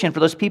affliction for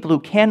those people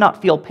who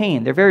cannot feel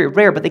pain. They're very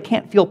rare, but they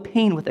can't feel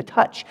pain with a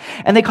touch.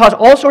 And they cause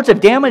all sorts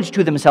of damage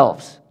to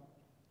themselves.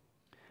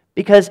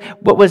 Because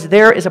what was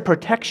there as a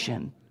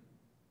protection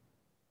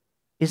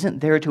isn't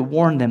there to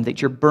warn them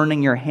that you're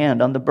burning your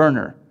hand on the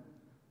burner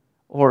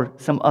or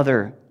some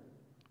other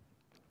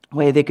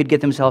way they could get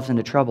themselves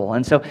into trouble.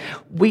 And so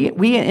we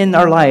in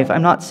our life,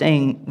 I'm not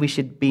saying we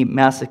should be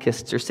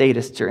masochists or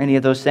sadists or any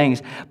of those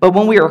things, but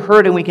when we are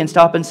hurt and we can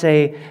stop and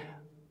say,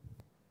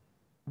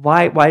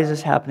 why is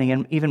this happening?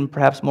 And even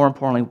perhaps more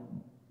importantly,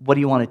 what do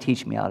you want to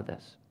teach me out of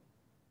this?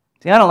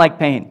 See, I don't like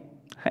pain.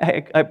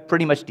 I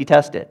pretty much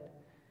detest it.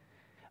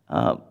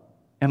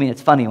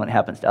 It's funny when it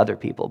happens to other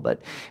people,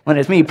 but when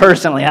it's me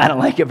personally, I don't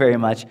like it very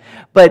much.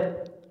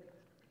 But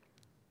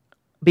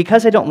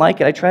because I don't like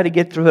it, I try to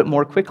get through it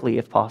more quickly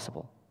if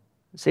possible.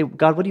 Say,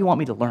 God, what do you want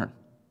me to learn?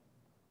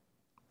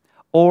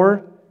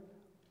 Or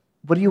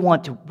what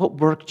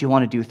work do you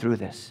want to do through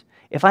this?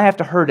 If I have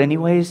to hurt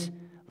anyways,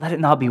 let it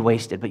not be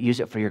wasted, but use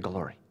it for your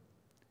glory.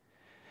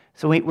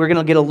 So we're going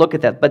to get a look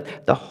at that.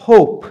 But the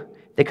hope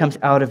that comes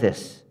out of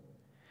this,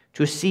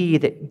 to see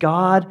that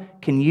God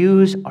can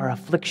use our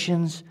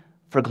afflictions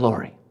for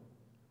glory.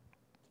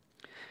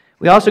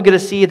 We also get to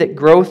see that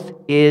growth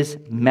is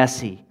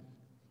messy.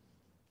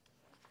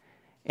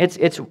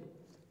 It's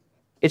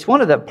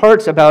one of the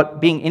parts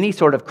about being any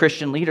sort of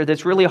Christian leader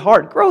that's really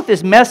hard. Growth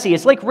is messy.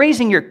 It's like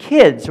raising your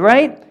kids,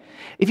 right?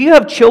 If you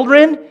have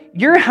children,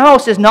 your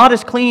house is not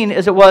as clean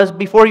as it was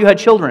before you had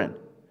children.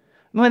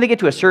 When they get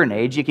to a certain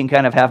age, you can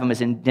kind of have them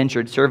as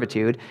indentured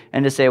servitude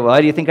and just say, well,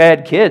 why do you think I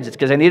had kids? It's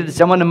because I needed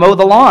someone to mow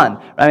the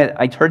lawn.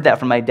 I heard that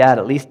from my dad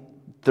at least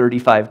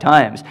 35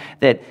 times,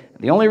 that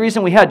the only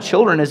reason we had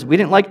children is we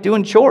didn't like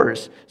doing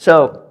chores.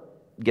 So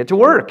get to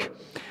work.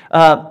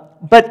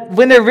 But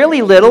when they're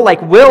really little,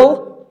 like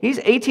Will, he's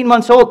 18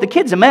 months old. The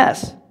kid's a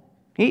mess.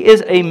 He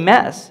is a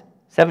mess.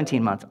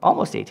 17 months,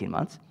 almost 18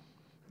 months.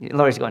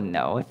 Laurie's going,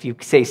 no. If you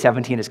say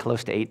 17 is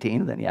close to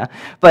 18, then yeah.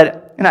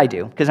 And I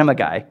do, because I'm a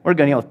guy. We're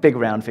going with big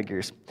round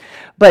figures.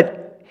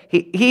 But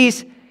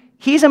He's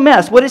a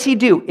mess. What does he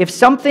do? If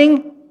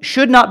something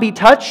should not be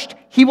touched,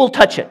 he will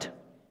touch it.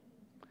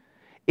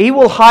 He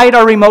will hide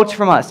our remotes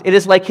from us. It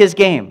is like his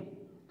game.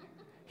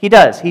 He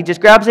does. He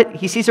just grabs it.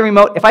 He sees a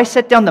remote. If I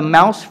set down the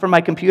mouse for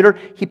my computer,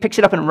 he picks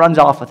it up and runs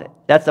off with it.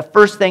 That's the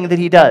first thing that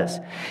he does.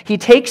 He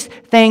takes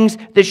things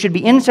that should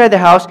be inside the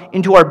house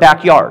into our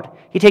backyard.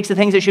 He takes the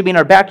things that should be in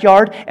our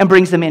backyard and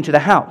brings them into the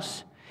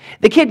house.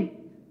 The kid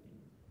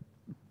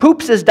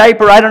poops his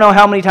diaper I don't know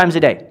how many times a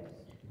day.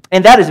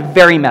 And that is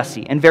very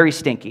messy and very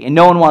stinky, and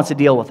no one wants to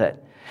deal with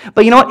it.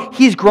 But you know what?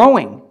 He's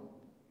growing,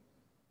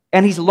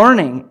 and he's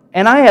learning,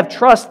 and I have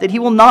trust that he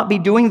will not be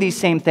doing these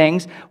same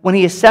things when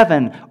he is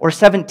 7 or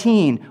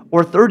 17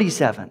 or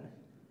 37.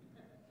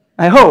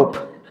 I hope.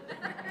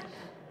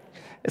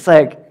 It's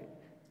like,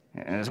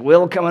 is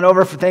Will coming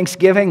over for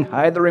Thanksgiving?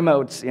 Hide the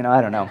remotes.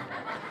 I don't know.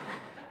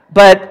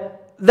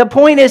 But the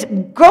point is,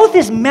 growth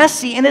is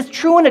messy, and it's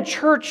true in a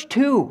church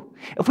too.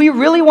 If we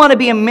really want to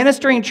be a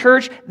ministering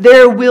church,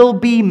 there will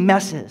be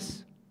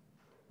messes.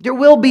 There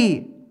will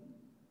be.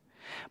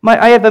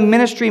 I have a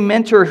ministry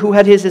mentor who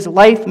had his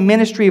life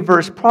ministry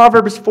verse,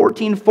 Proverbs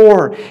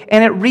 14:4,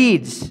 and it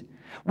reads,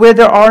 "Where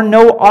there are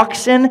no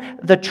oxen,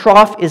 the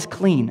trough is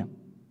clean.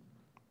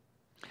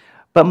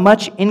 But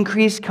much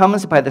increase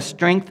comes by the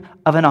strength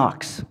of an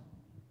ox."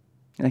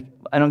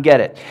 I don't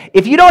get it.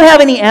 If you don't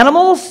have any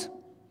animals,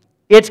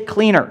 it's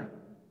cleaner.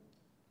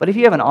 But if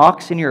you have an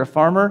ox and you're a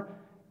farmer,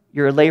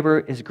 your labor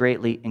is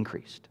greatly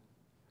increased.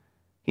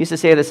 He used to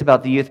say this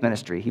about the youth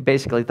ministry. He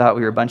basically thought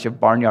we were a bunch of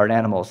barnyard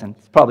animals, and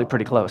it's probably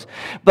pretty close.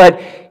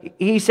 But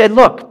he said,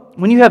 look,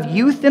 when you have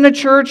youth in a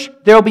church,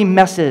 there will be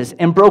messes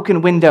and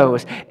broken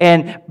windows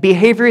and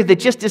behavior that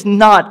just is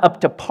not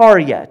up to par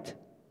yet.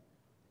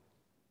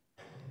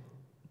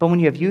 But when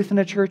you have youth in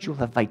a church, you'll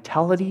have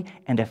vitality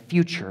and a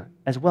future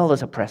as well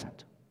as a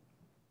present.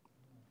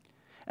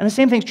 And the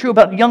same thing's true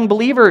about young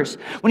believers.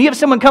 When you have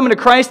someone coming to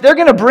Christ, they're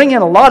going to bring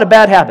in a lot of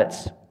bad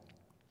habits.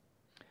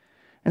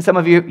 And some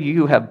of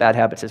you have bad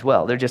habits as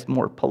well. They're just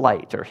more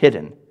polite or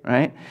hidden,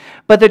 right?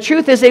 But the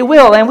truth is they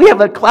will. And we have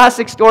a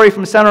classic story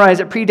from Sunrise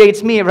that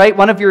predates me, right?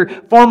 One of your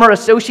former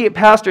associate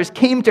pastors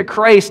came to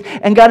Christ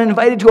and got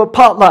invited to a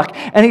potluck.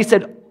 And he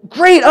said,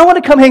 great, I want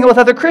to come hang out with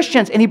other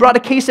Christians. And he brought a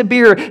case of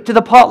beer to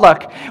the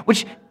potluck,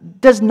 which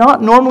does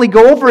not normally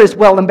go over as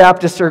well in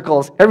Baptist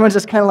circles. Everyone's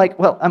just kind of like,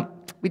 well,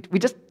 we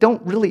just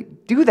don't really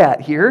do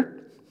that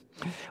here.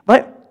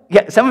 But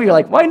yeah, some of you are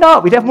like, why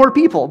not? We'd have more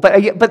people.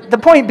 But the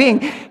point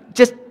being,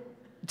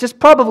 just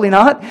probably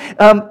not.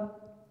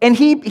 And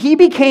he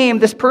became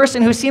this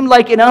person who seemed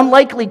like an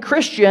unlikely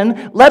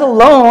Christian, let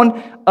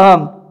alone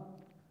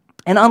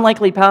an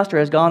unlikely pastor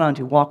has gone on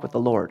to walk with the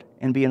Lord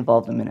and be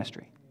involved in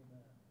ministry.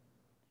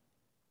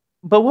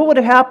 But what would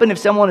have happened if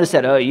someone had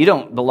said, oh, you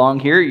don't belong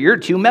here, you're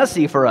too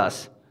messy for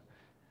us?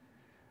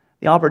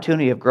 The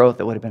opportunity of growth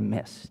that would have been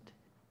missed.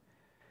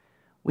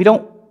 We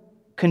don't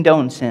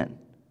condone sin,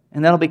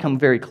 and that'll become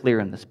very clear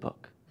in this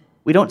book.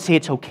 We don't say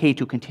it's okay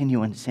to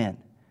continue in sin.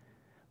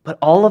 But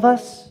all of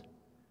us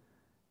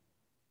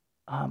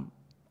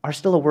are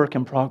still a work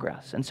in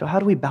progress. And so how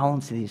do we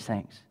balance these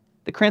things?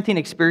 The Corinthian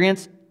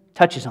experience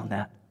touches on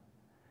that.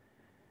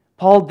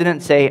 Paul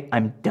didn't say,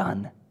 I'm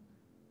done.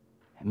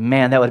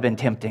 Man, that would have been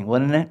tempting,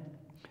 wouldn't it?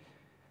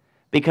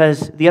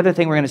 Because the other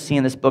thing we're going to see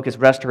in this book is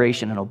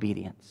restoration and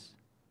obedience.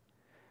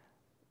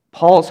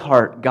 Paul's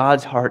heart,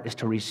 God's heart, is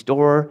to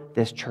restore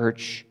this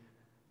church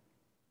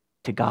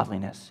to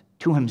godliness,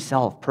 to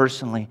himself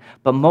personally,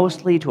 but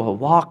mostly to a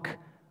walk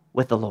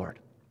with the Lord.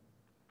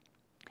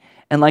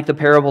 And like the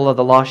parable of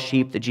the lost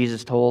sheep that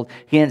Jesus told,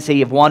 he didn't say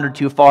you've wandered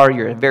too far,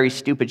 you're a very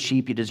stupid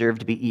sheep, you deserve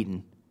to be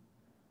eaten.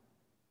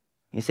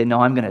 He said,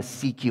 no, I'm going to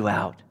seek you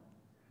out.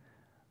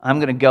 I'm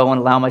going to go and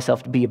allow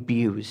myself to be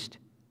abused.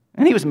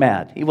 And he was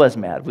mad. He was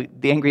mad.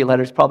 The angry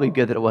letter is probably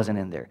good that it wasn't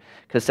in there,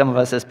 because some of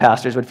us as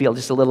pastors would feel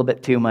just a little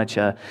bit too much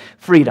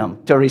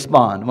freedom to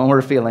respond when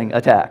we're feeling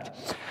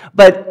attacked.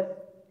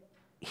 But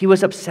he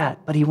was upset,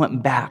 but he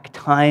went back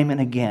time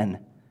and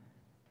again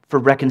for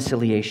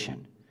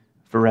reconciliation,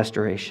 for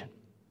restoration.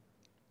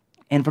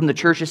 And from the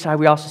church's side,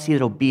 we also see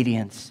that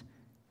obedience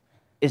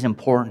is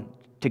important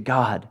to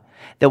God,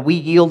 that we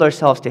yield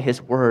ourselves to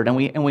his word, and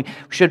we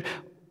should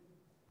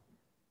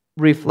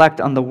reflect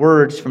on the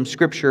words from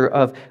Scripture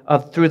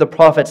of through the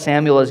prophet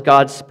Samuel as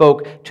God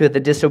spoke to the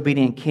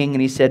disobedient king,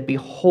 and he said,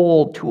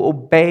 behold, to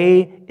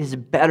obey is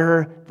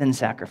better than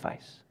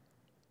sacrifice.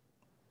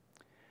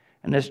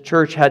 And this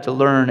church had to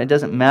learn, it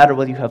doesn't matter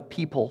whether you have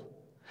people,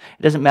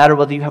 it doesn't matter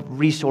whether you have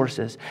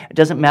resources, it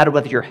doesn't matter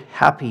whether you're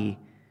happy,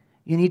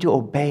 you need to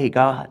obey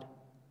God.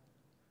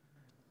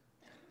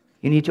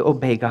 You need to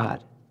obey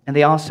God. And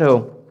they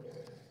also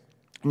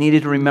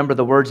needed to remember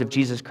the words of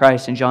Jesus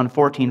Christ in John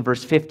 14,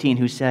 verse 15,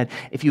 who said,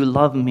 if you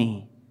love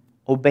me,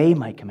 obey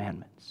my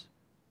commandments.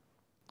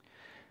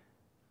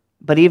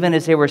 But even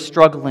as they were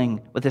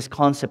struggling with this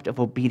concept of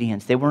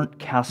obedience, they weren't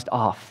cast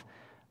off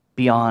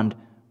beyond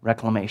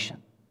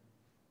reclamation.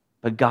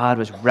 But God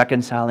was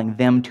reconciling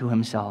them to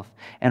himself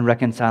and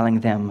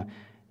reconciling them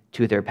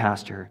to their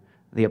pastor,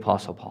 the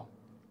Apostle Paul.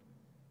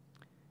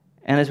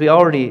 And as we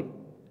already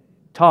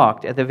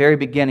talked at the very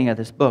beginning of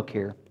this book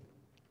here,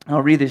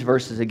 I'll read these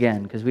verses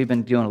again because we've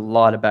been doing a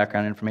lot of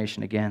background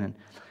information again. And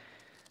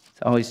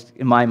it's always,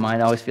 in my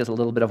mind, it always feels a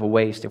little bit of a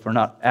waste if we're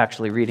not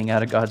actually reading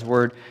out of God's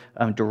Word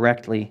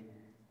directly.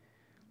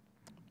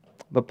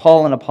 But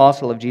Paul, an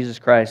apostle of Jesus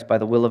Christ by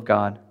the will of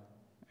God,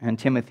 and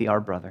Timothy,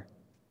 our brother,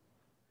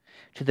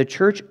 to the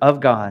church of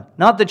God,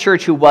 not the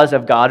church who was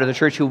of God or the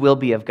church who will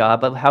be of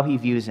God, but how he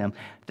views him,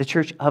 the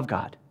church of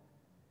God,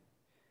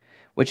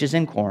 which is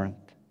in Corinth,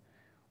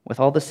 with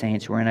all the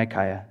saints who are in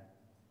Achaia.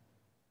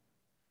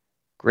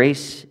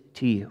 Grace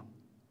to you,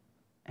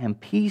 and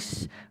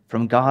peace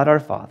from God our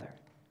Father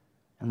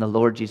and the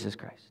Lord Jesus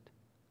Christ.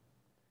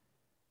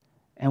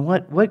 And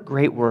what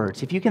great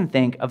words. If you can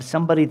think of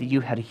somebody that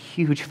you had a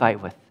huge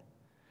fight with,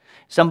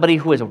 somebody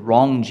who has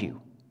wronged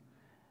you,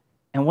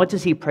 and what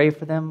does he pray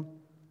for them?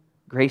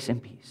 Grace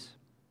and peace.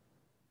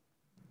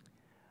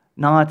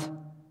 Not,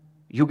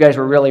 you guys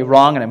were really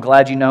wrong and I'm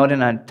glad you know it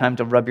and I had time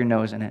to rub your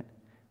nose in it.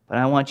 But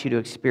I want you to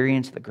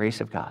experience the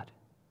grace of God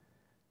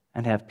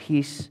and have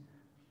peace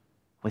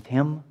with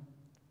him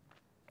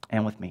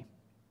and with me.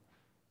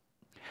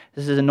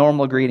 This is a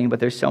normal greeting, but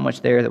there's so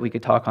much there that we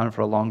could talk on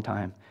for a long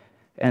time.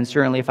 And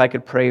certainly if I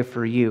could pray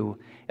for you,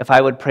 if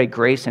I would pray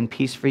grace and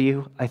peace for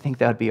you, I think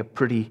that would be a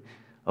pretty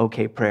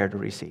okay prayer to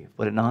receive,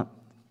 would it not?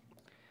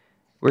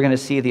 We're going to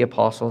see the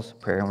apostle's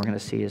prayer, and we're going to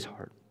see his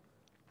heart.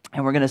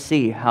 And we're going to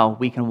see how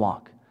we can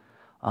walk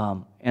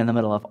in the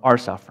middle of our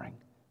suffering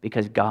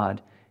because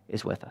God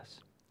is with us.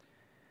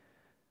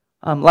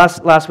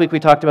 Last week we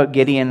talked about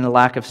Gideon and the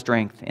lack of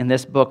strength. In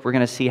this book, we're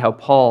going to see how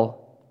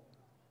Paul,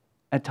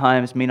 at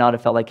times, may not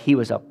have felt like he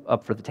was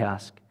up for the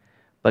task,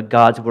 but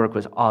God's work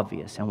was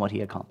obvious in what he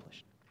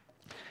accomplished.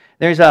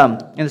 There's, in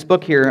this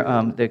book here,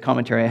 the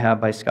commentary I have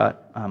by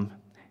Scott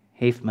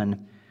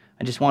Hafeman,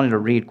 I just wanted to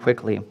read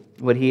quickly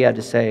what he had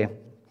to say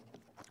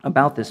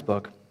about this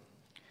book.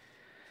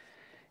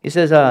 He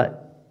says,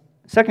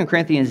 2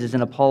 Corinthians is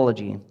an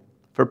apology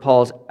for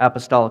Paul's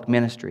apostolic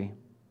ministry,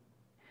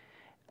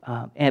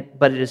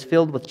 but it is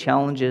filled with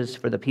challenges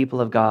for the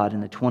people of God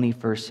in the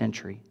 21st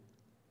century.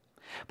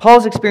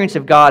 Paul's experience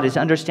of God, his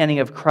understanding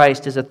of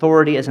Christ, his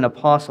authority as an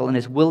apostle, and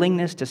his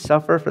willingness to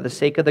suffer for the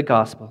sake of the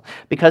gospel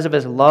because of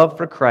his love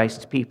for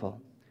Christ's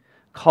people,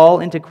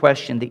 call into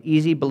question the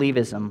easy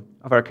believism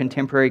of our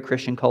contemporary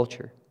Christian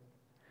culture.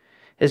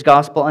 His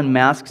gospel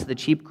unmasks the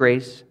cheap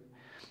grace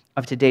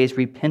of today's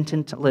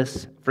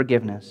repentantless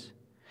forgiveness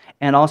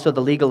and also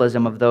the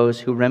legalism of those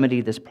who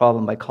remedy this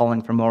problem by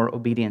calling for more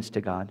obedience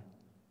to God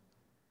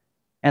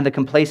and the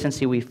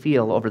complacency we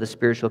feel over the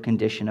spiritual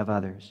condition of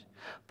others.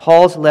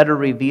 Paul's letter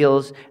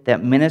reveals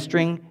that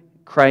ministering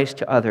Christ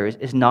to others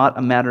is not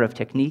a matter of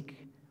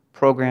technique,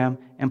 program,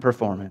 and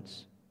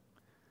performance,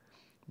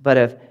 but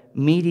of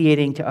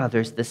mediating to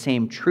others the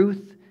same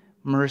truth,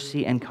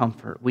 mercy, and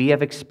comfort we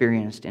have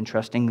experienced in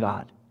trusting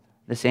God,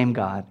 the same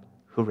God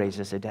who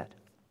raises the dead.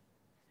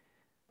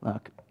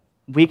 Look,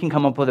 we can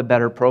come up with a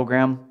better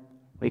program.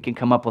 We can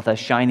come up with a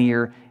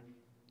shinier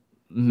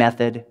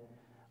method.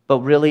 But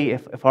really,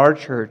 if our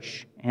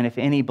church, and if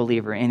any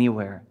believer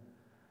anywhere,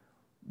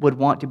 would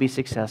want to be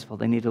successful,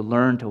 they need to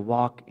learn to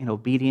walk in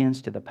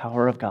obedience to the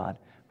power of God,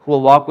 who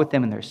will walk with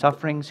them in their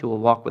sufferings, who will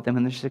walk with them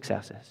in their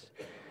successes,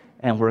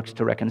 and works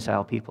to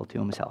reconcile people to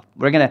himself.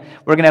 We're gonna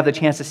have the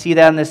chance to see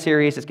that in this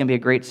series. It's going to be a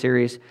great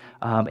series.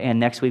 And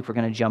next week, we're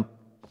going to jump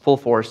full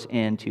force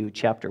into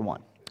chapter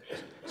 1.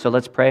 So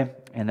let's pray,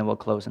 and then we'll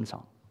close in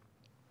song.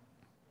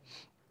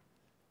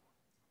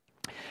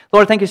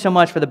 Lord, thank you so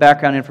much for the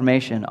background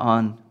information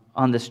on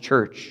this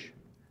church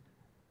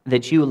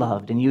that you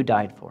loved and you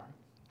died for.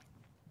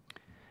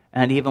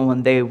 And even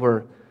when they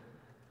were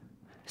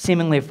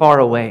seemingly far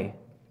away,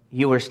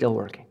 you were still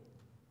working.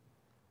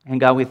 And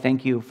God, we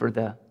thank you for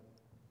the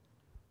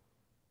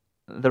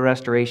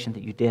restoration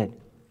that you did.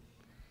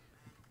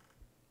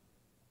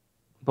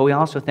 But we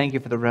also thank you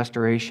for the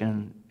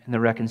restoration and the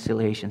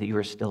reconciliation that you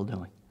are still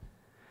doing.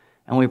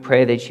 And we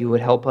pray that you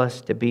would help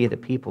us to be the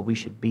people we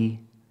should be.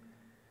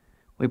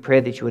 We pray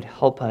that you would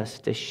help us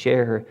to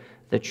share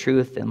the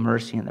truth and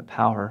mercy and the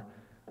power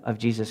of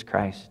Jesus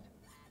Christ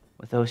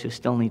with those who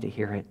still need to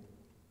hear it.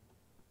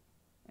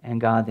 And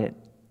God, that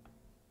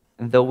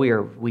though we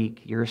are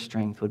weak, your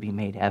strength would be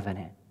made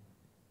evident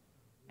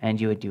and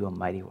you would do a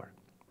mighty work.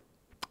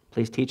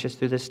 Please teach us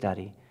through this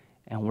study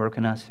and work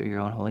in us through your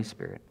own Holy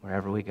Spirit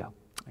wherever we go.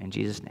 In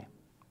Jesus' name,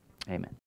 amen.